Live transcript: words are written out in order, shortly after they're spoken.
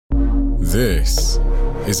This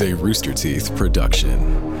is a Rooster Teeth production.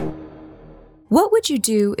 What would you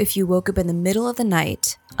do if you woke up in the middle of the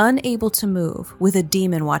night, unable to move, with a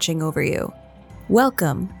demon watching over you?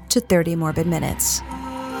 Welcome to 30 Morbid Minutes.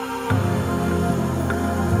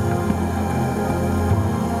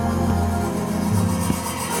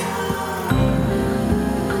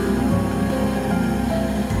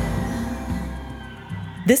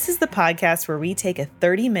 This is the podcast where we take a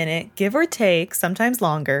 30-minute, give or take, sometimes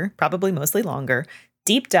longer, probably mostly longer,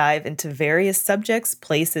 deep dive into various subjects,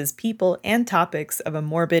 places, people, and topics of a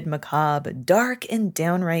morbid, macabre, dark, and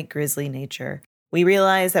downright grisly nature. We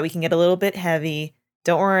realize that we can get a little bit heavy.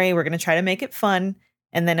 Don't worry, we're going to try to make it fun,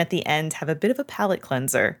 and then at the end have a bit of a palate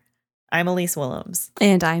cleanser. I'm Elise Willems.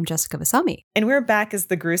 And I'm Jessica Vasami. And we're back as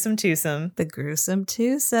the Gruesome Twosome. The Gruesome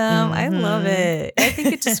Twosome. I love it. I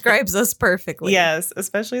think it describes us perfectly. Yes,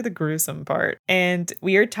 especially the gruesome part. And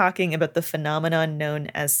we are talking about the phenomenon known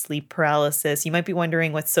as sleep paralysis. You might be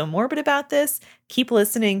wondering what's so morbid about this. Keep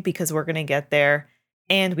listening because we're going to get there.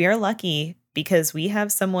 And we are lucky because we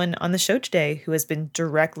have someone on the show today who has been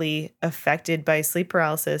directly affected by sleep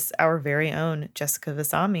paralysis, our very own Jessica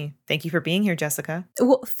Vasami. Thank you for being here, Jessica.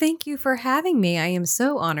 Well, thank you for having me. I am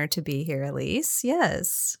so honored to be here, Elise.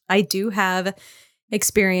 Yes, I do have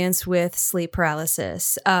experience with sleep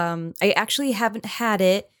paralysis. I actually haven't had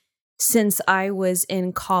it since I was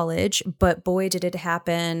in college, but boy, did it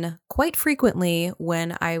happen quite frequently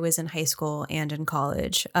when I was in high school and in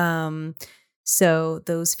college. So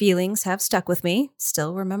those feelings have stuck with me.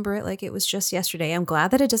 Still remember it like it was just yesterday. I'm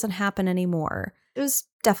glad that it doesn't happen anymore. It was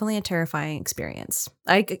definitely a terrifying experience.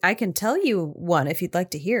 I can tell you one if you'd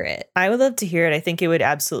like to hear it. I would love to hear it. I think it would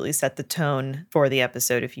absolutely set the tone for the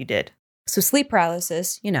episode if you did. So sleep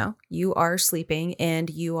paralysis, you are sleeping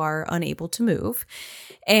and you are unable to move.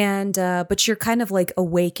 And but you're kind of like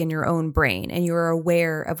awake in your own brain and you're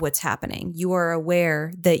aware of what's happening. You are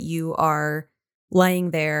aware that you are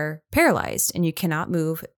lying there paralyzed and you cannot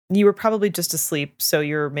move. You were probably just asleep, so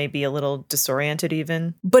you're maybe a little disoriented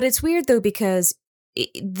even. But it's weird though, because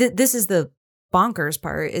this is the bonkers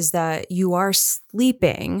part, is that you are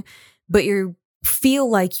sleeping, but you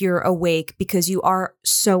feel like you're awake because you are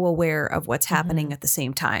so aware of what's happening at the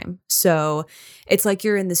same time. So it's like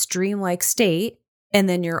you're in this dreamlike state, and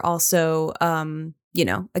then you're also,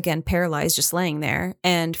 again, paralyzed, just laying there.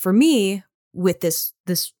 And for me, with this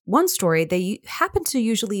one story, they happen to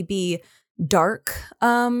usually be dark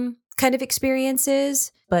kind of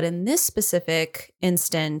experiences. But in this specific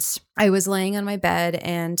instance, I was laying on my bed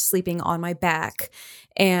and sleeping on my back,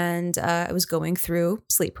 and I was going through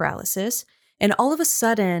sleep paralysis. And all of a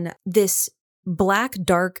sudden, this black,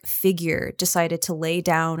 dark figure decided to lay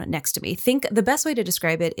down next to me. Think the best way to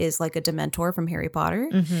describe it is like a Dementor from Harry Potter.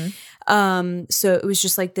 So it was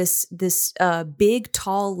just like this big,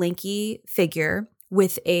 tall, lanky figure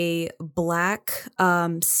with a black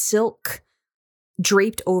silk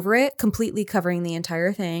draped over it, completely covering the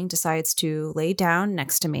entire thing, decides to lay down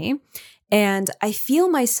next to me. And I feel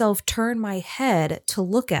myself turn my head to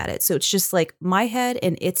look at it. So it's just like my head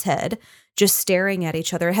and its head just staring at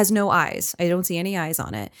each other. It has no eyes. I don't see any eyes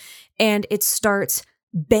on it. And it starts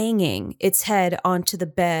banging its head onto the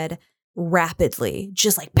bed rapidly,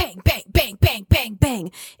 just like bang, bang, bang, bang, bang,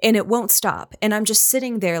 bang. And it won't stop. And I'm just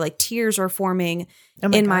sitting there like tears are forming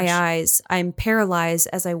in my eyes. I'm paralyzed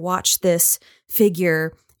as I watch this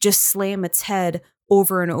figure just slam its head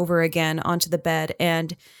over and over again onto the bed.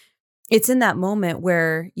 And it's in that moment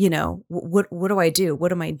where, what do I do?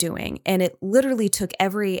 What am I doing? And it literally took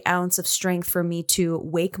every ounce of strength for me to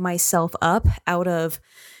wake myself up out of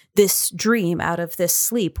this dream, out of this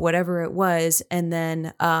sleep, whatever it was, and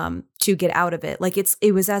then to get out of it. Like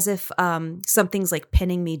it was as if something's like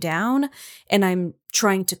pinning me down and I'm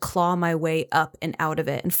trying to claw my way up and out of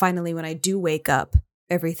it. And finally, when I do wake up,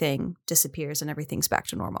 everything disappears and everything's back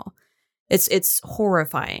to normal. It's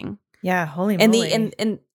horrifying. Yeah, holy moly.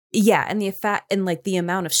 And the effect and like the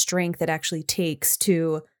amount of strength it actually takes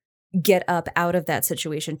to get up out of that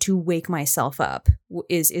situation, to wake myself up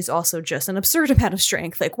is also just an absurd amount of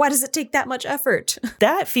strength. Like, why does it take that much effort?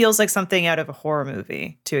 That feels like something out of a horror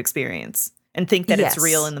movie to experience and think that it's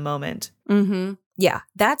real in the moment. Mm-hmm. Yeah,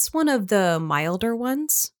 that's one of the milder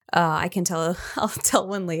ones. I'll tell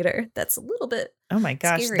one later. That's a little bit. Oh my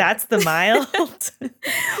gosh, scary. That's the mild.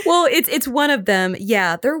 Well, it's one of them.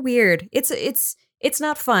 Yeah, they're weird. It's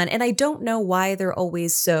not fun. And I don't know why they're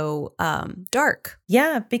always so dark.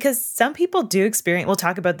 Yeah, because some people do experience, we'll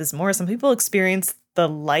talk about this more, some people experience the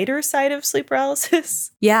lighter side of sleep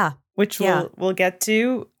paralysis. Yeah. Which we'll get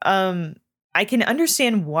to. I can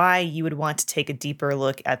understand why you would want to take a deeper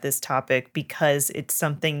look at this topic because it's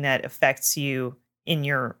something that affects you in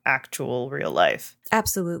your actual real life.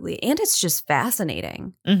 Absolutely. And it's just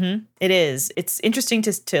fascinating. Mm-hmm. It is. It's interesting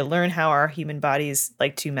to learn how our human bodies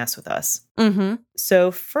like to mess with us. Mm-hmm.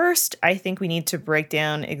 So first, I think we need to break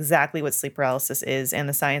down exactly what sleep paralysis is and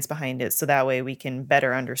the science behind it, so that way we can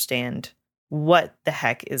better understand what the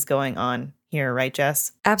heck is going on here, right,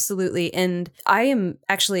 Jess? Absolutely. And I am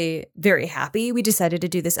actually very happy we decided to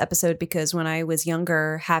do this episode, because when I was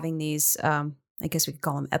younger, having these, I guess we could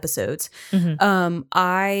call them episodes,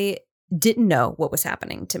 I didn't know what was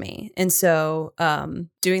happening to me. And so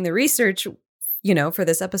doing the research, for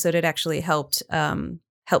this episode, it actually helped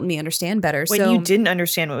me understand better. When you didn't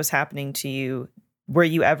understand what was happening to you, were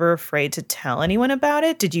you ever afraid to tell anyone about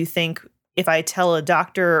it? Did you think, if I tell a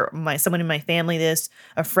doctor, someone in my family this,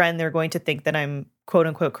 a friend, they're going to think that I'm quote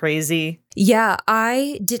unquote crazy? Yeah,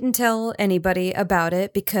 I didn't tell anybody about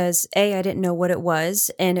it because I didn't know what it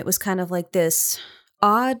was. And it was kind of like this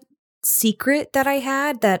odd secret that I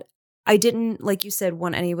had, that I didn't, like you said,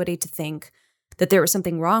 want anybody to think that there was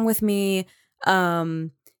something wrong with me. And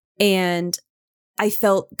I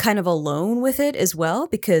felt kind of alone with it as well,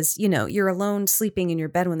 because, you're alone sleeping in your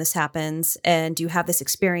bed when this happens and you have this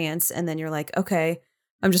experience, and then you're like, okay,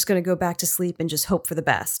 I'm just going to go back to sleep and just hope for the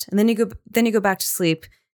best. And then you go back to sleep,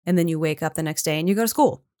 and then you wake up the next day and you go to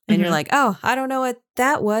school and you're like, oh, I don't know what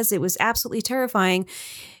that was. It was absolutely terrifying.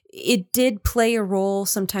 It did play a role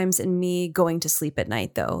sometimes in me going to sleep at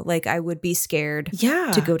night, though. Like, I would be scared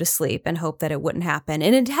to go to sleep and hope that it wouldn't happen.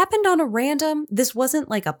 And it happened on a random, this wasn't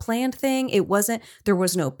like a planned thing. There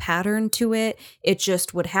was no pattern to it. It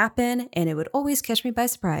just would happen, and it would always catch me by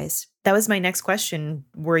surprise. That was my next question.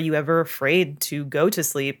 Were you ever afraid to go to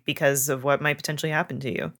sleep because of what might potentially happen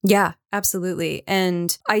to you? Yeah, absolutely.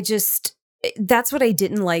 And that's what I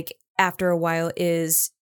didn't like after a while,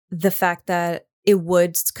 is the fact that it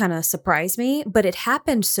would kind of surprise me, but it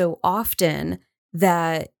happened so often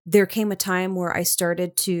that there came a time where I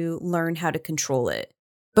started to learn how to control it.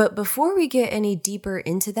 But before we get any deeper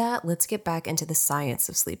into that, let's get back into the science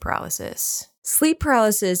of sleep paralysis. Sleep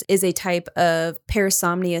paralysis is a type of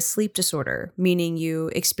parasomnia sleep disorder, meaning you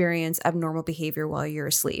experience abnormal behavior while you're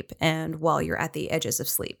asleep and while you're at the edges of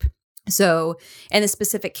sleep. So in the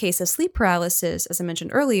specific case of sleep paralysis, as I mentioned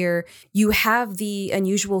earlier, you have the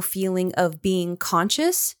unusual feeling of being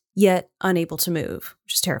conscious yet unable to move,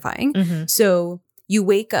 which is terrifying. Mm-hmm. So you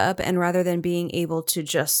wake up, and rather than being able to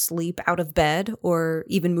just sleep out of bed or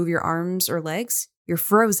even move your arms or legs, you're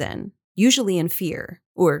frozen, usually in fear,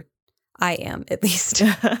 or I am at least.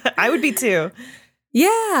 I would be too.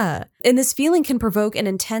 Yeah. And this feeling can provoke an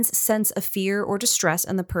intense sense of fear or distress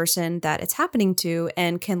in the person that it's happening to,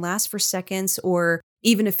 and can last for seconds or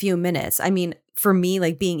even a few minutes. I mean, for me,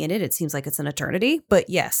 like, being in it, it seems like it's an eternity. But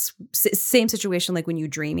yes, same situation like when you're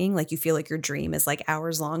dreaming, like you feel like your dream is like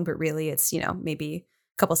hours long, but really it's, maybe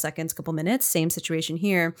a couple seconds, couple minutes. Same situation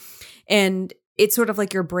here. And it's sort of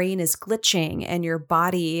like your brain is glitching and your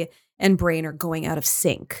body and brain are going out of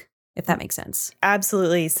sync, if that makes sense.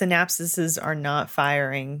 Absolutely. Synapses are not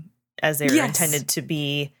firing as they were intended to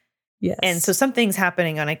be. Yes. And so something's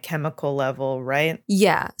happening on a chemical level, right?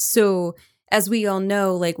 Yeah. So as we all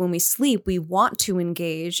know, like when we sleep, we want to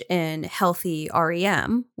engage in healthy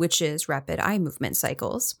REM, which is rapid eye movement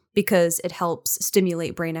cycles, because it helps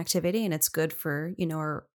stimulate brain activity and it's good for,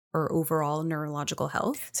 our overall neurological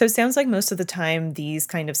health. So it sounds like most of the time these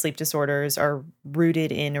kind of sleep disorders are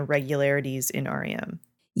rooted in irregularities in REM.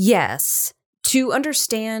 Yes. To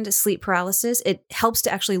understand sleep paralysis, it helps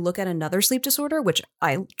to actually look at another sleep disorder, which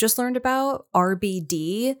I just learned about,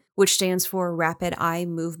 RBD, which stands for Rapid Eye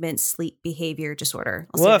Movement Sleep Behavior Disorder.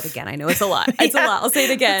 I'll say it again. I know it's a lot. It's a lot. I'll say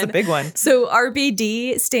it again. It's a big one. So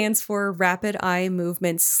RBD stands for Rapid Eye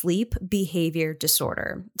Movement Sleep Behavior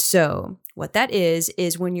Disorder. So what that is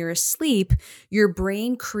when you're asleep, your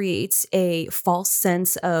brain creates a false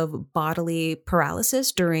sense of bodily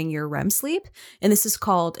paralysis during your REM sleep. And this is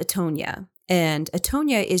called atonia. And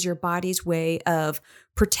atonia is your body's way of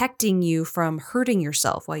protecting you from hurting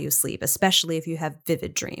yourself while you sleep, especially if you have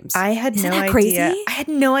vivid dreams. I had Isn't no that idea. crazy? I had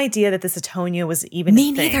no idea that this atonia was even a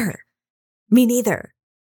thing. Me neither.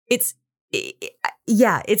 It's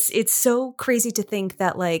so crazy to think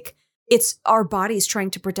that, like, it's our bodies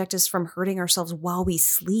trying to protect us from hurting ourselves while we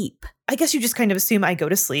sleep. I guess you just kind of assume I go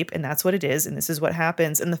to sleep and that's what it is and this is what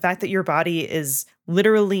happens. And the fact that your body is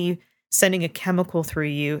literally sending a chemical through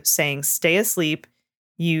you saying, stay asleep,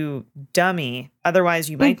 you dummy, otherwise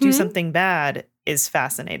you might do something bad, is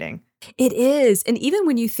fascinating. It is. And even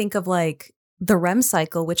when you think of like the REM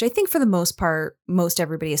cycle, which I think for the most part, most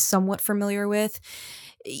everybody is somewhat familiar with,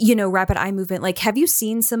 rapid eye movement. Like, have you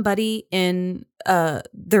seen somebody in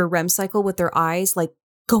their REM cycle with their eyes like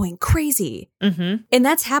going crazy. Mm-hmm. And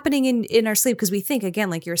that's happening in our sleep because we think, again,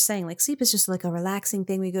 like you're saying, like sleep is just like a relaxing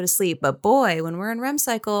thing. We go to sleep. But boy, when we're in REM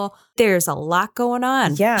cycle, there's a lot going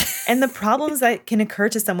on. Yeah. And the problems that can occur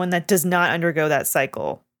to someone that does not undergo that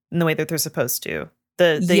cycle in the way that they're supposed to,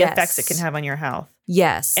 the effects it can have on your health.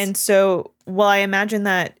 Yes. And so, well, I imagine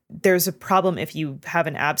that there's a problem if you have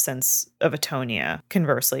an absence of atonia,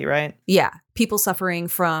 conversely, right? Yeah. People suffering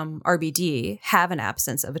from RBD have an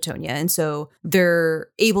absence of atonia. And so they're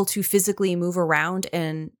able to physically move around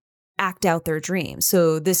and act out their dreams.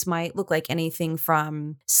 So this might look like anything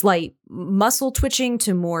from slight muscle twitching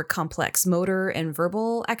to more complex motor and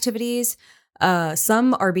verbal activities.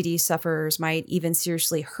 Some RBD sufferers might even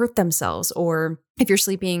seriously hurt themselves, or if you're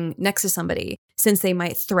sleeping next to somebody, since they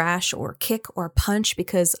might thrash or kick or punch,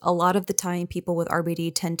 because a lot of the time people with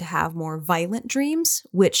RBD tend to have more violent dreams,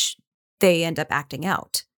 which they end up acting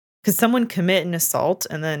out. Could someone commit an assault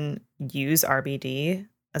and then use RBD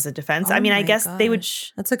as a defense? Oh I mean, I my guess they would.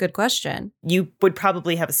 gosh. That's a good question. You would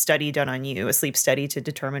probably have a study done on you, a sleep study, to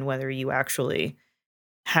determine whether you actually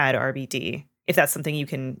had RBD, if that's something you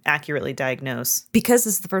can accurately diagnose. Because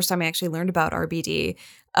this is the first time I actually learned about RBD,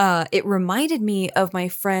 it reminded me of my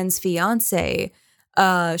friend's fiance.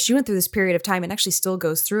 She went through this period of time and actually still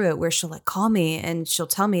goes through it where she'll like call me and she'll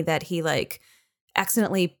tell me that he like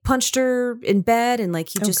accidentally punched her in bed and like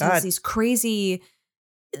he just has these crazy,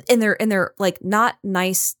 and they're like not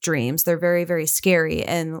nice dreams. They're very, very scary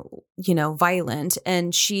and, you know, violent.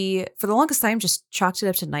 And she, for the longest time, just chalked it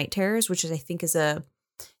up to night terrors, which is, I think, is a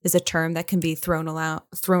term that can be thrown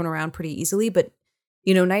around pretty easily. But,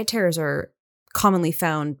 you know, night terrors are commonly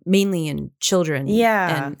found mainly in children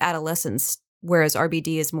and adolescents, whereas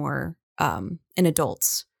RBD is more in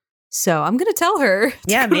adults. So I'm going to tell her.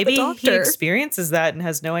 Yeah, maybe he he experiences that and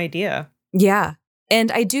has no idea. Yeah.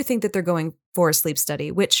 And I do think that they're going for a sleep study,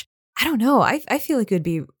 which I don't know. I feel like it would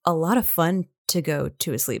be a lot of fun to go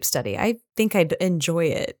to a sleep study. I think I'd enjoy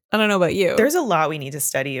it. I don't know about you. There's a lot we need to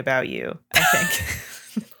study about you, I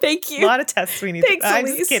think. Thank you. A lot of tests we need to. I'm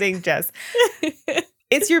just kidding, Jess.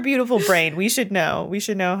 It's your beautiful brain. We should know. We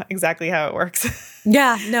should know exactly how it works.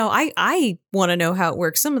 Yeah, no, I want to know how it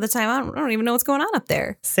works. Some of the time, I don't even know what's going on up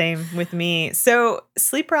there. Same with me. So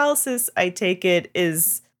sleep paralysis, I take it,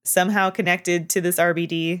 is somehow connected to this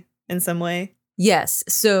RBD in some way? Yes.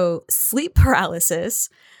 So sleep paralysis,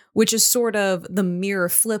 which is sort of the mirror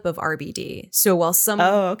flip of RBD. So while so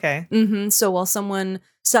while someone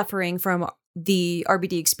suffering from the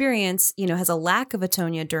RBD experience, you know, has a lack of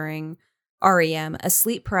atonia during REM, a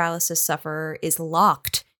sleep paralysis sufferer is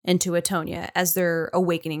locked into atonia as they're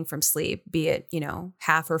awakening from sleep, be it, you know,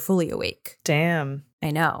 half or fully awake. Damn. I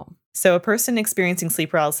know. So a person experiencing sleep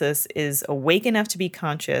paralysis is awake enough to be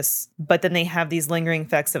conscious, but then they have these lingering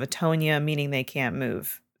effects of atonia, meaning they can't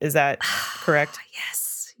move. Is that correct?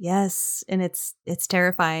 Yes. And it's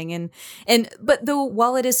terrifying. But though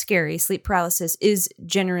while it is scary, sleep paralysis is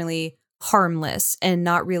generally harmless and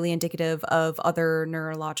not really indicative of other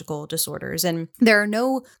neurological disorders. And there are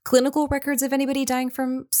no clinical records of anybody dying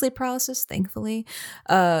from sleep paralysis, thankfully.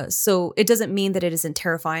 So it doesn't mean that it isn't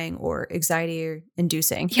terrifying or anxiety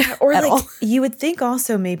inducing. Yeah, or at like all. You would think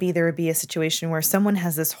also maybe there would be a situation where someone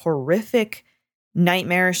has this horrific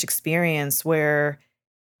nightmarish experience where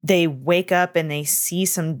they wake up and they see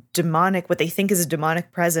some demonic, what they think is a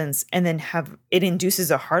demonic presence, and then it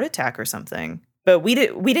induces a heart attack or something. But we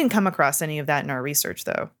didn't come across any of that in our research,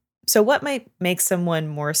 though. So what might make someone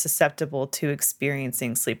more susceptible to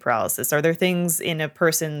experiencing sleep paralysis? Are there things in a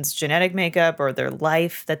person's genetic makeup or their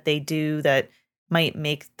life that they do that might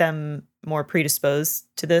make them more predisposed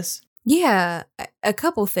to this? Yeah, a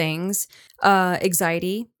couple things.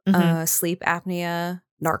 Anxiety, sleep apnea,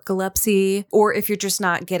 narcolepsy, or if you're just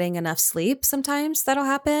not getting enough sleep, sometimes that'll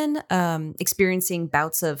happen. Experiencing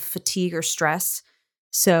bouts of fatigue or stress.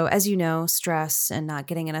 So as you know, stress and not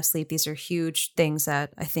getting enough sleep, these are huge things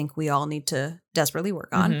that I think we all need to desperately work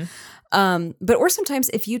on. Or sometimes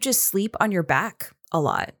if you just sleep on your back a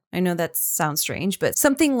lot. I know that sounds strange, but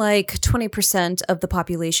something like 20% of the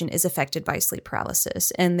population is affected by sleep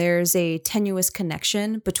paralysis. And there's a tenuous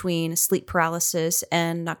connection between sleep paralysis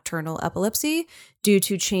and nocturnal epilepsy due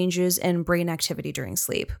to changes in brain activity during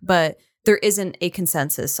sleep. But there isn't a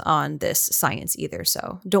consensus on this science either,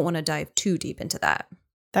 so don't want to dive too deep into that.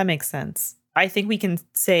 That makes sense. I think we can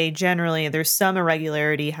say generally there's some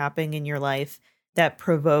irregularity happening in your life that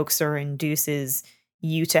provokes or induces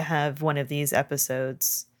you to have one of these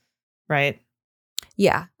episodes, right?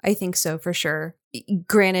 Yeah, I think so for sure.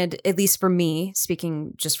 Granted, at least for me,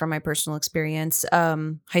 speaking just from my personal experience,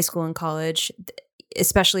 high school and college,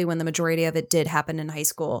 especially when the majority of it did happen in high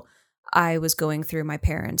school, I was going through my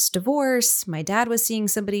parents' divorce. My dad was seeing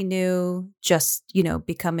somebody new, just,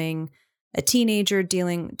 becoming a teenager,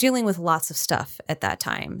 dealing with lots of stuff at that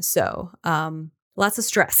time. So, lots of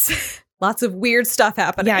stress, lots of weird stuff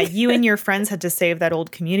happening. Yeah, you and your friends had to save that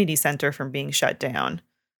old community center from being shut down.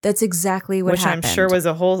 That's exactly what happened. Which I'm sure was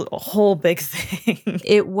a whole big thing.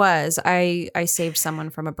 It was. I saved someone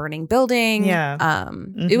from a burning building. Yeah.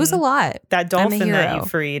 It was a lot. That dolphin that you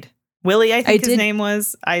freed. Willie, I think his name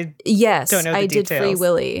was. Yes, don't know the details. Did free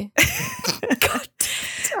Willie. God,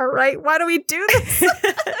 all right. Why do we do this?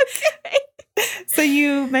 Okay. So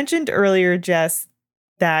you mentioned earlier, Jess,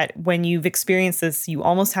 that when you've experienced this, you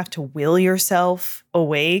almost have to will yourself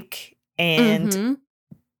awake. And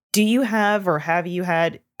do you have or have you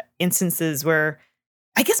had instances where,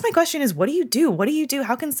 I guess my question is, what do you do? What do you do?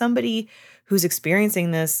 How can somebody who's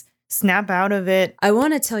experiencing this snap out of it? I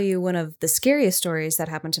want to tell you one of the scariest stories that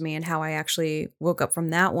happened to me and how I actually woke up from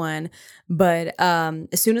that one. But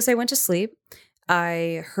as soon as I went to sleep,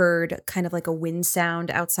 I heard kind of like a wind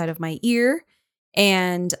sound outside of my ear.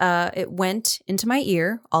 And it went into my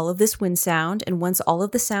ear, all of this wind sound. And once all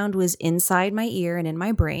of the sound was inside my ear and in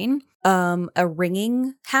my brain, a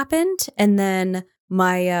ringing happened. And then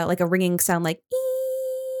my like a ringing sound like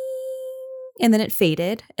and then it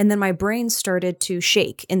faded, and then my brain started to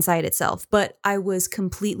shake inside itself. But I was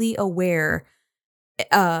completely aware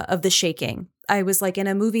of the shaking. I was like in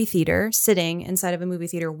a movie theater, sitting inside of a movie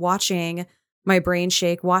theater, watching my brain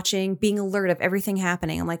shake, being alert of everything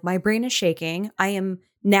happening. I'm like, my brain is shaking. I'm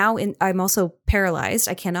also paralyzed.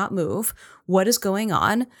 I cannot move. What is going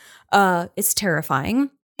on? It's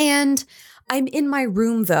terrifying. And I'm in my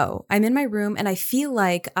room though. I'm in my room and I feel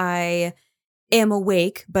like I am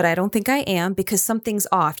awake, but I don't think I am because something's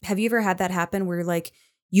off. Have you ever had that happen where like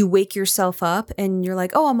you wake yourself up and you're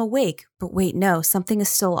like, oh, I'm awake, but wait, no, something is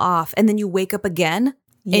still off. And then you wake up again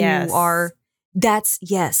and you are,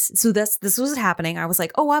 yes. So this was happening. I was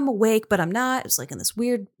like, oh, I'm awake, but I'm not. It's like in this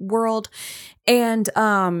weird world. And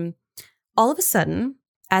all of a sudden,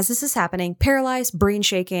 as this is happening, paralyzed, brain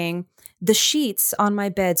shaking, the sheets on my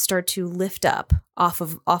bed start to lift up off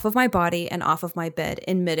of my body and off of my bed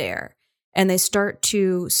in midair. And they start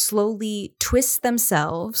to slowly twist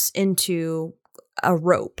themselves into a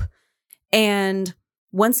rope. And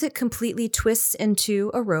once it completely twists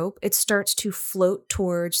into a rope, it starts to float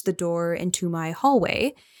towards the door into my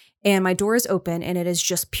hallway. And my door is open and it is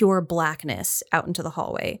just pure blackness out into the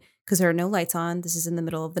hallway because there are no lights on. This is in the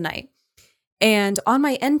middle of the night. And on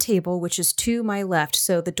my end table, which is to my left,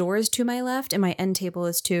 so the door is to my left and my end table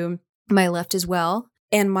is to my left as well.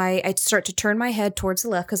 And I start to turn my head towards the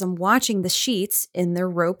left because I'm watching the sheets in their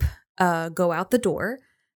rope go out the door.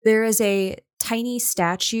 There is a tiny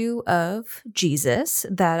statue of Jesus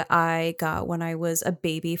that I got when I was a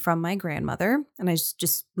baby from my grandmother. And I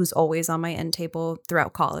just was always on my end table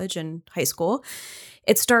throughout college and high school.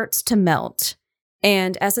 It starts to melt.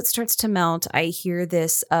 And as it starts to melt, I hear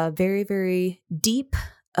this very, very deep,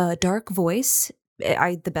 dark voice.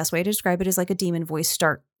 The best way to describe it is like a demon voice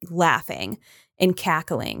start laughing and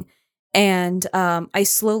cackling. And I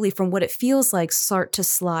slowly, from what it feels like, start to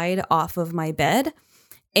slide off of my bed.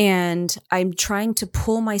 And I'm trying to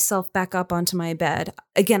pull myself back up onto my bed.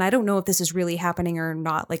 Again, I don't know if this is really happening or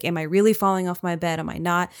not. Like, am I really falling off my bed? Am I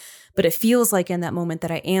not? But it feels like in that moment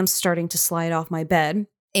that I am starting to slide off my bed.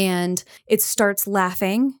 And it starts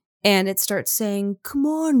laughing and it starts saying, "Come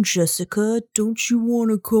on, Jessica, don't you want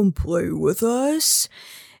to come play with us?"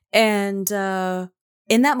 And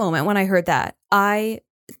in that moment, when I heard that,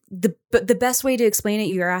 the best way to explain it,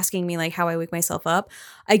 you're asking me like how I wake myself up,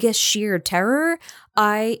 I guess sheer terror.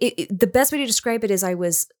 The best way to describe it is I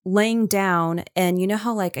was laying down, and you know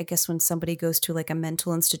how like, I guess when somebody goes to like a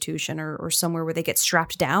mental institution or somewhere where they get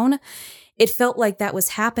strapped down, it felt like that was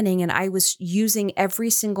happening. And I was using every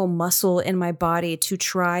single muscle in my body to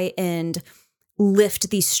try and lift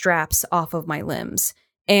these straps off of my limbs.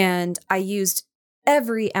 And I used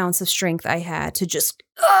every ounce of strength I had to just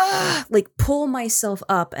like pull myself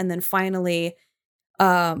up. And then finally,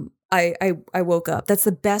 I woke up. That's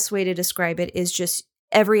the best way to describe it, is just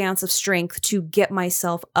every ounce of strength to get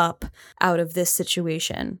myself up out of this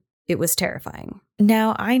situation. It was terrifying.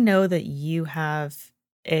 Now, I know that you have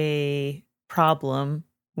a problem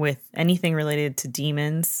with anything related to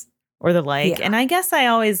demons or the like. Yeah. And I guess I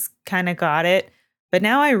always kind of got it, but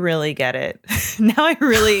now I really get it. Now I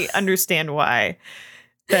really understand why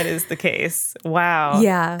that is the case. Wow.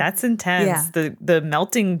 Yeah. That's intense. Yeah. The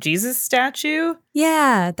melting Jesus statue.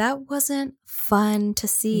 Yeah, that wasn't fun to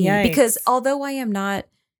see. Yikes. Because although I am not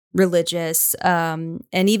religious, and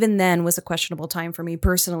even then was a questionable time for me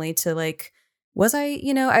personally to like, was I,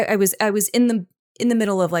 I was in in the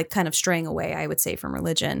middle of like kind of straying away, I would say, from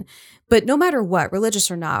religion. But no matter what,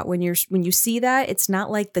 religious or not, when you see that, it's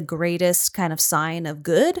not like the greatest kind of sign of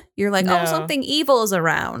good. You're like, No. oh, something evil is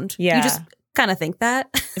around. Yeah. You just kind of think that.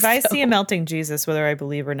 If I see a melting Jesus, whether I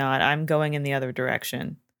believe or not, I'm going in the other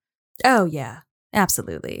direction. Oh, yeah,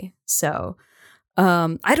 absolutely. So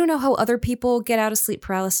I don't know how other people get out of sleep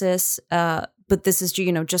paralysis, but this is,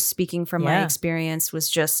 just speaking from my experience, was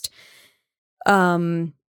just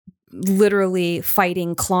literally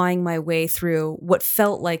fighting, clawing my way through what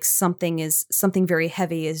felt like something very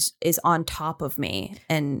heavy is on top of me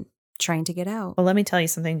and trying to get out. Well, let me tell you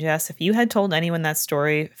something, Jess. If you had told anyone that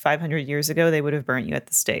story 500 years ago, they would have burnt you at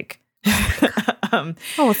the stake.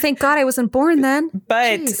 Oh, thank God I wasn't born then.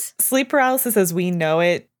 But Jeez. sleep paralysis as we know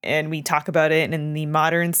it, and we talk about it in the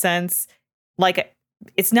modern sense, like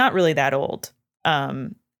it's not really that old,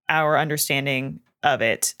 our understanding of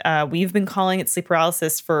it. We've been calling it sleep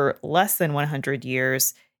paralysis for less than 100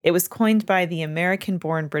 years. It was coined by the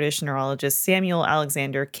American-born British neurologist Samuel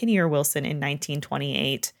Alexander Kinnear Wilson in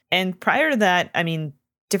 1928. And prior to that, I mean,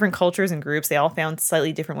 different cultures and groups, they all found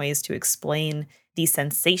slightly different ways to explain these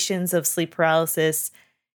sensations of sleep paralysis.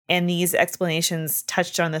 And these explanations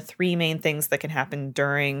touched on the three main things that can happen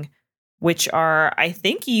during, which are, I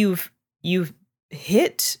think you've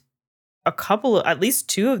hit a couple, at least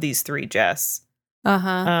two of these three, Jess.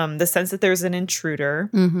 The sense that there's an intruder,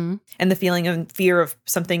 and the feeling of fear of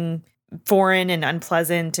something foreign and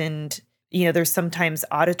unpleasant, and there's sometimes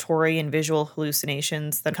auditory and visual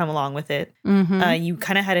hallucinations that come along with it. You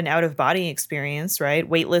kind of had an out-of-body experience, right?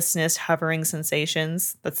 Weightlessness, hovering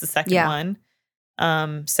sensations. That's the second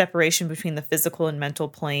one. Separation between the physical and mental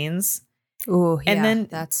planes. Oh, yeah, and then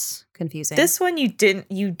that's confusing. This one you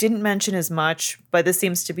didn't mention as much, but this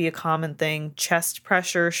seems to be a common thing: chest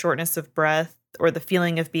pressure, shortness of breath, or the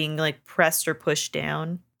feeling of being like pressed or pushed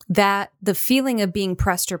down. That the feeling of being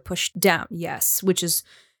pressed or pushed down, yes, which is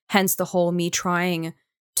hence the whole me trying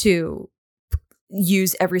to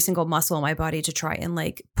use every single muscle in my body to try and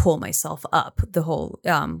like pull myself up. The whole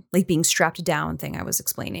like being strapped down thing I was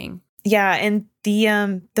explaining. Yeah, and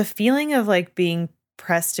the feeling of like being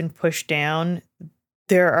pressed and pushed down,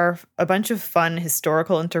 there are a bunch of fun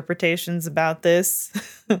historical interpretations about this.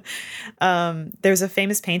 There's a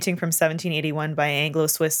famous painting from 1781 by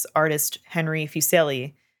Anglo-Swiss artist Henry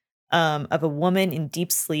Fuseli of a woman in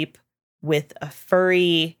deep sleep with a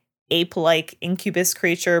furry ape-like incubus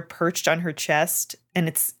creature perched on her chest. And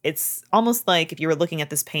it's almost like if you were looking at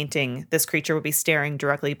this painting, this creature would be staring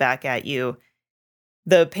directly back at you.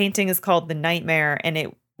 The painting is called The Nightmare, and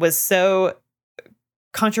it was so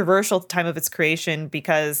controversial at the time of its creation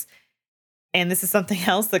because, and this is something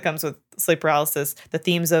else that comes with sleep paralysis, the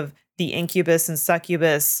themes of the incubus and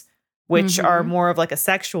succubus, which are more of like a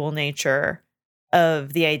sexual nature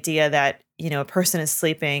of the idea that, a person is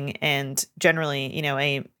sleeping and generally,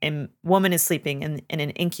 a woman is sleeping and an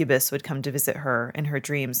incubus would come to visit her in her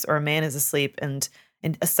dreams, or a man is asleep and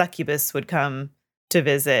a succubus would come to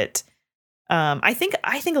visit. I think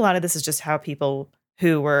a lot of this is just how people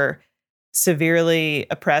who were severely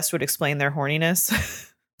oppressed would explain their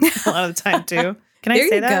horniness a lot of the time too. Can I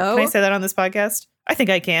say that? Can I say that on this podcast? I think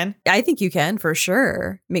I can. I think you can for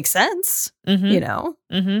sure. Makes sense.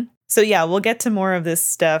 So yeah, we'll get to more of this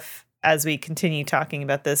stuff as we continue talking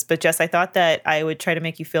about this. But Jess, I thought that I would try to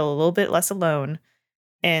make you feel a little bit less alone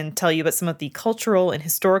and tell you about some of the cultural and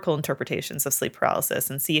historical interpretations of sleep paralysis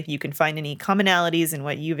and see if you can find any commonalities in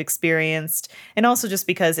what you've experienced. And also just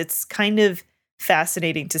because it's kind of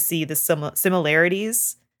fascinating to see the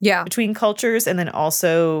similarities between cultures and then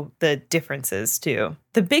also the differences too.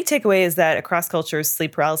 The big takeaway is that across cultures,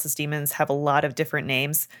 sleep paralysis demons have a lot of different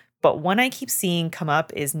names, but one I keep seeing come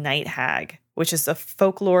up is night hag, which is a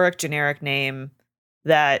folkloric generic name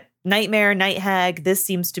that nightmare, night hag, this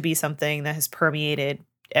seems to be something that has permeated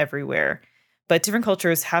everywhere. But different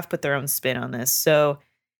cultures have put their own spin on this. So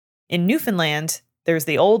in Newfoundland, there's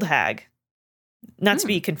the old hag. Not to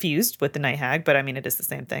be confused with the night hag, but I mean, it is the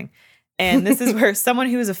same thing. And this is where someone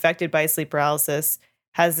who is affected by sleep paralysis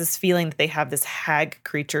has this feeling that they have this hag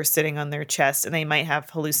creature sitting on their chest and they might have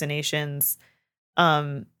hallucinations.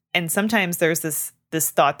 And sometimes there's this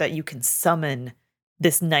thought that you can summon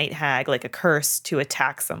this night hag, like a curse, to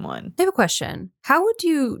attack someone. I have a question. How would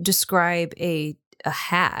you describe a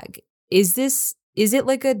hag? Is it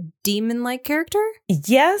like a demon-like character?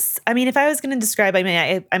 Yes. I mean, if I was going to describe,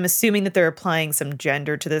 I'm assuming that they're applying some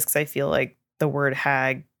gender to this because I feel like the word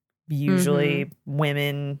hag, usually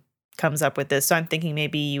women comes up with this. So I'm thinking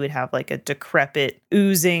maybe you would have like a decrepit,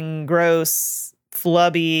 oozing, gross,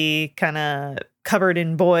 flubby, kind of covered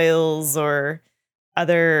in boils, or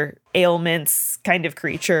other ailments kind of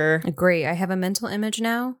creature. Great. I have a mental image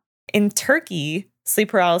now. In Turkey, sleep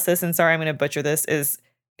paralysis, and sorry, I'm going to butcher this, is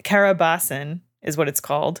karabasan is what it's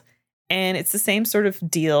called. And it's the same sort of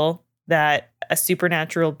deal that a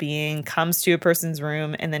supernatural being comes to a person's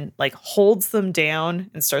room and then like holds them down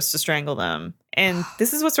and starts to strangle them. And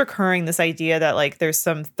this is what's recurring, this idea that like there's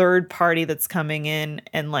some third party that's coming in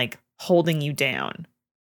and like holding you down.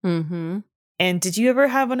 Mm-hmm. And did you ever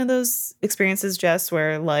have one of those experiences, Jess,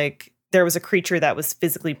 where like there was a creature that was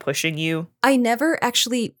physically pushing you? I never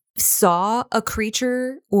actually saw a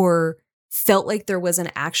creature or felt like there was an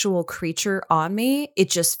actual creature on me.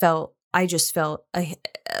 I just felt a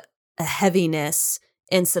heaviness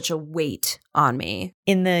and such a weight on me.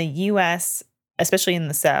 In the US, especially in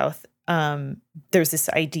the South, there's this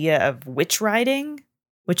idea of witch riding,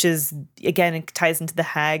 which is, again, it ties into the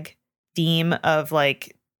hag theme of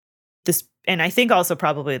like this, and I think also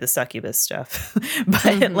probably the succubus stuff,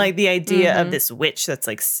 but like the idea of this witch that's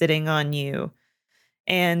like sitting on you.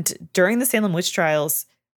 And during the Salem witch trials,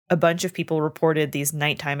 a bunch of people reported these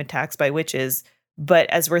nighttime attacks by witches. But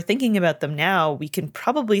as we're thinking about them now, we can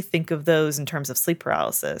probably think of those in terms of sleep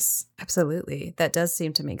paralysis. Absolutely. That does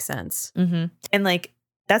seem to make sense. Mm-hmm. And like,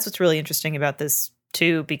 that's what's really interesting about this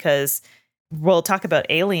too, because we'll talk about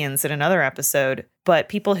aliens in another episode, but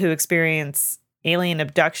people who experience alien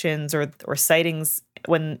abductions or sightings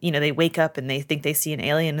when, you know, they wake up and they think they see an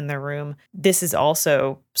alien in their room, this is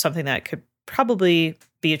also something that could probably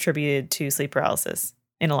be attributed to sleep paralysis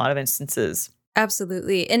in a lot of instances.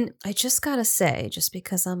 Absolutely. And I just gotta say, just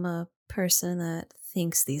because I'm a person that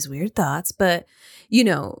thinks these weird thoughts, but, you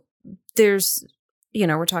know, there's, you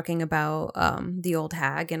know, we're talking about the old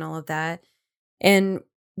hag and all of that. And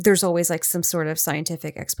there's always like some sort of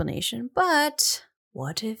scientific explanation. But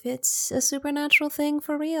what if it's a supernatural thing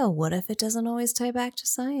for real? What if it doesn't always tie back to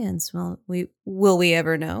science? Well, will we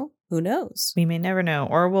ever know? Who knows? We may never know,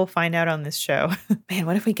 or we'll find out on this show. Man,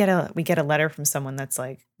 what if we get a letter from someone that's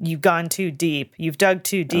like, you've gone too deep, you've dug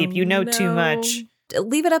too deep, you know too much.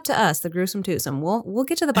 Leave it up to us, the gruesome twosome. We'll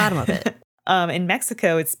get to the bottom of it. In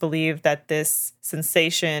Mexico, it's believed that this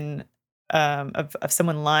sensation of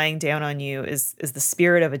someone lying down on you is the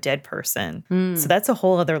spirit of a dead person. So that's a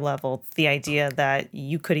whole other level. The idea that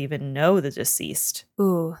you could even know the deceased.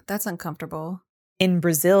 Ooh, that's uncomfortable. In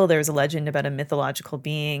Brazil, there's a legend about a mythological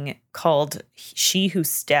being called She Who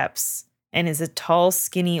Steps, and is a tall,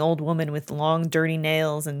 skinny old woman with long, dirty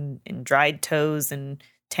nails and dried toes and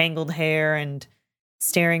tangled hair and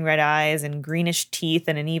staring red eyes and greenish teeth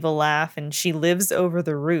and an evil laugh. And she lives over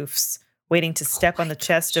the roofs, waiting to step on the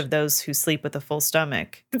chest of those who sleep with a full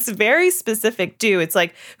stomach. It's very specific, too. It's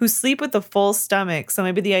like, who sleep with a full stomach. So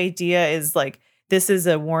maybe the idea is like, this is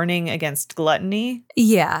a warning against gluttony.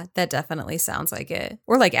 Yeah, that definitely sounds like it.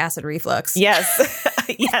 Or like acid reflux. Yes.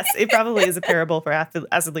 Yes, it probably is a parable for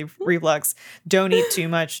acid reflux. Don't eat too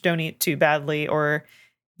much, don't eat too badly, or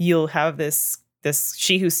you'll have this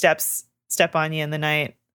she who step on you in the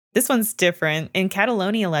night. This one's different. In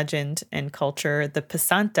Catalonia legend and culture, the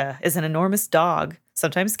pasanta is an enormous dog,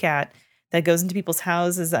 sometimes cat, that goes into people's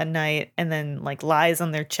houses at night and then like lies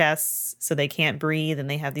on their chests so they can't breathe and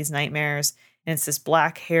they have these nightmares. And it's this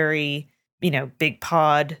black, hairy, you know, big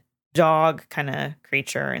pawed dog kind of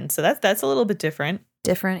creature. And so that's a little bit different.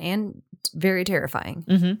 Different and very terrifying.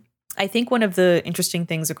 Mm-hmm. I think one of the interesting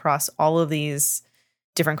things across all of these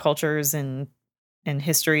different cultures and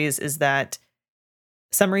histories is that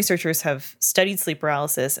some researchers have studied sleep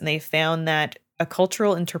paralysis, and they found that a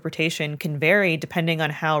cultural interpretation can vary depending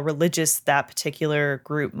on how religious that particular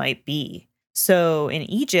group might be. So in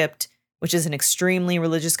Egypt, which is an extremely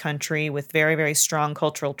religious country with very, very strong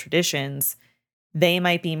cultural traditions, they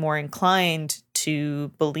might be more inclined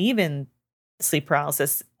to believe in sleep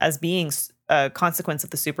paralysis as being a consequence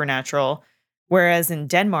of the supernatural. Whereas in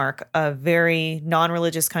Denmark, a very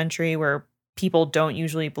non-religious country where people don't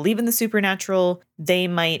usually believe in the supernatural, they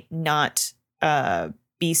might not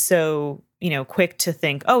be so, quick to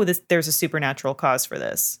think, oh, there's a supernatural cause for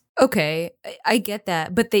this. Okay, I get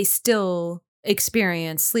that, but they still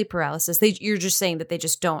experience sleep paralysis. You're just saying that they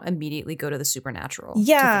just don't immediately go to the supernatural.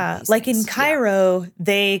 Yeah, like in Cairo,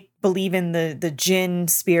 they believe in the jinn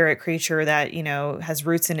spirit creature that, has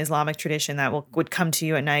roots in Islamic tradition that would come to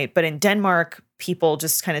you at night. But in Denmark, people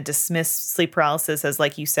just kind of dismiss sleep paralysis as,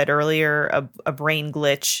 like you said earlier, a brain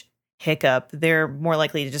glitch hiccup. They're more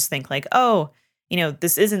likely to just think like, oh,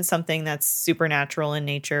 this isn't something that's supernatural in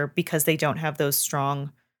nature, because they don't have those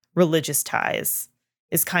strong religious ties.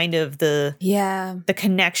 Is kind of the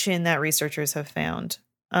connection that researchers have found.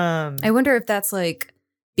 I wonder if that's like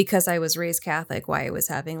because I was raised Catholic, why I was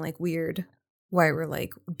having like weird why we're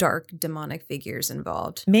like dark demonic figures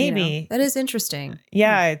involved. Maybe. You know? That is interesting.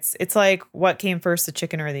 Yeah, it's like what came first, the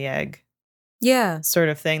chicken or the egg? Yeah. Sort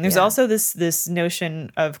of thing. There's also this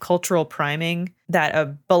notion of cultural priming that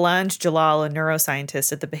Balanj Jalal, a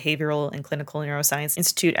neuroscientist at the Behavioral and Clinical Neuroscience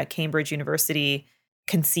Institute at Cambridge University,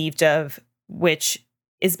 conceived of, which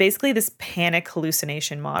is basically this panic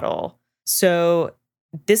hallucination model. So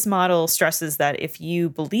this model stresses that if you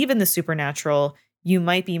believe in the supernatural, you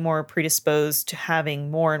might be more predisposed to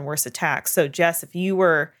having more and worse attacks. So Jess, if you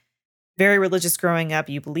were very religious growing up,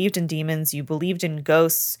 you believed in demons, you believed in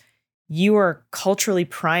ghosts, you are culturally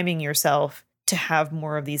priming yourself to have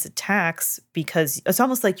more of these attacks because it's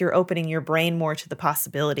almost like you're opening your brain more to the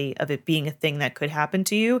possibility of it being a thing that could happen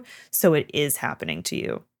to you. So it is happening to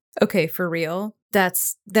you. Okay, for real.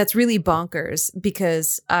 That's really bonkers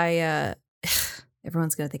because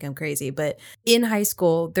everyone's going to think I'm crazy, but in high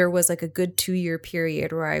school, there was like a good 2-year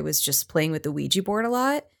period where I was just playing with the Ouija board a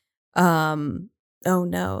lot. Oh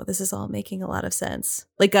no, this is all making a lot of sense.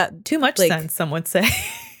 Like too much sense, some would say.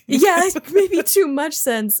 Yeah, maybe too much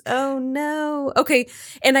sense. Oh no. Okay.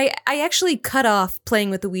 And I actually cut off playing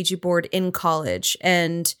with the Ouija board in college.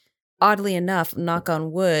 And oddly enough, knock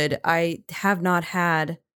on wood, I have not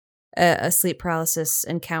had a sleep paralysis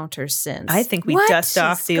encounter since. I think we dust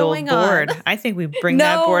off the old board. I think we bring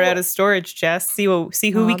that board out of storage, Jess. See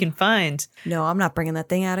who we can find. No, I'm not bringing that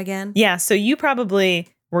thing out again. Yeah, so you probably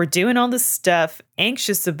were doing all this stuff,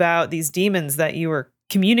 anxious about these demons that you were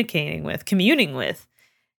communing with.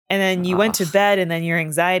 And then you went to bed, and then your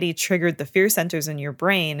anxiety triggered the fear centers in your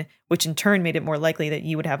brain, which in turn made it more likely that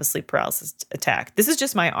you would have a sleep paralysis attack. This is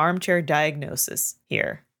just my armchair diagnosis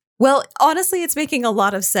here. Well, honestly, it's making a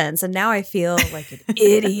lot of sense. And now I feel like an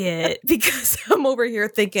idiot because I'm over here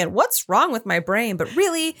thinking, what's wrong with my brain? But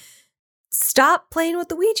really, stop playing with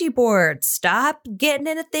the Ouija board. Stop getting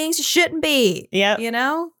into things you shouldn't be. Yeah. You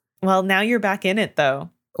know? Well, now you're back in it, though.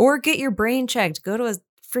 Or get your brain checked. Go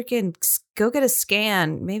get a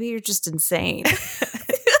scan. Maybe you're just insane.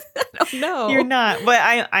 I don't know. You're not. But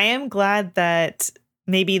I am glad that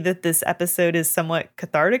maybe that this episode is somewhat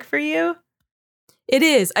cathartic for you. It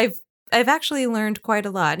is. I've actually learned quite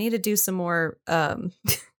a lot. I need to do some more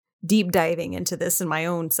deep diving into this in my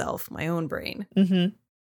own self, my own brain. Mm-hmm.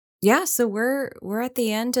 Yeah, so we're at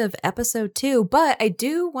the end of episode 2, but I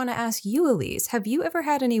do want to ask you, Elise, have you ever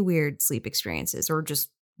had any weird sleep experiences or just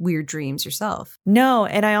weird dreams yourself? No,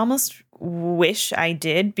 and I almost wish I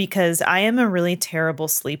did because I am a really terrible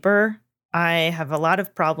sleeper. I have a lot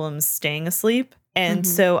of problems staying asleep. And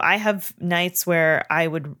so I have nights where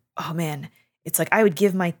it's like I would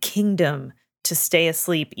give my kingdom to stay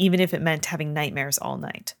asleep, even if it meant having nightmares all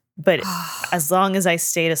night. But as long as I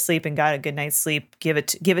stayed asleep and got a good night's sleep, give it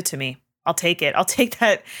to me. I'll take it. I'll take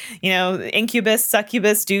that, incubus,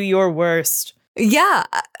 succubus, do your worst. Yeah.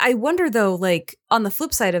 I wonder though, like on the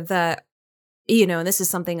flip side of that, and this is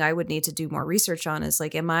something I would need to do more research on is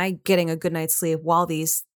like, am I getting a good night's sleep while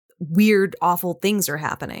these weird, awful things are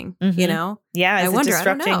happening? Yeah. Is it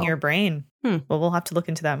disrupting your brain? Well, we'll have to look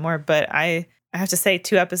into that more. But I have to say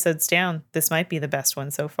 2 episodes down, this might be the best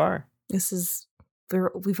one so far.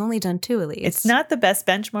 We've only done 2, Elise. It's not the best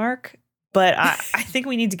benchmark, but I think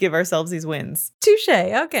we need to give ourselves these wins. Touche.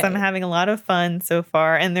 Okay. So I'm having a lot of fun so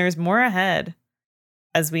far, and there's more ahead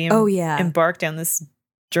as we embark down this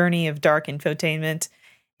journey of dark infotainment.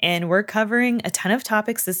 And we're covering a ton of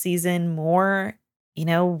topics this season, more,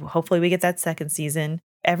 hopefully we get that second season.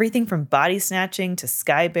 Everything from body snatching to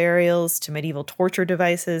sky burials to medieval torture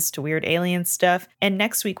devices to weird alien stuff. And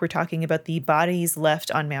next week, we're talking about the bodies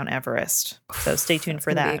left on Mount Everest. So stay tuned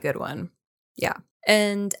for that. Be a good one. Yeah.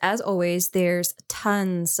 And as always, there's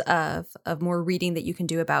tons of more reading that you can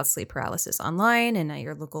do about sleep paralysis online and at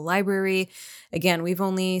your local library. Again, we've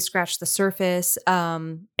only scratched the surface.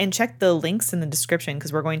 And check the links in the description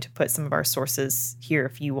because we're going to put some of our sources here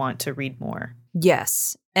if you want to read more.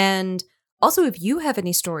 Yes. And also, if you have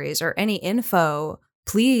any stories or any info,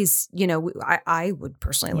 please, I would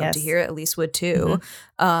personally love to hear it. Elise would too.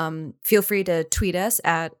 Feel free to tweet us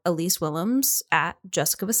at Elise Willems, at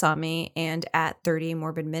Jessica Basami, and at 30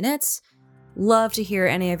 Morbid Minutes. Love to hear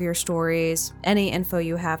any of your stories, any info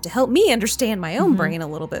you have to help me understand my own brain a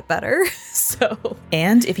little bit better.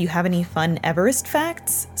 And if you have any fun Everest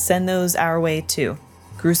facts, send those our way too.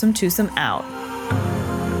 Gruesome Twosome out.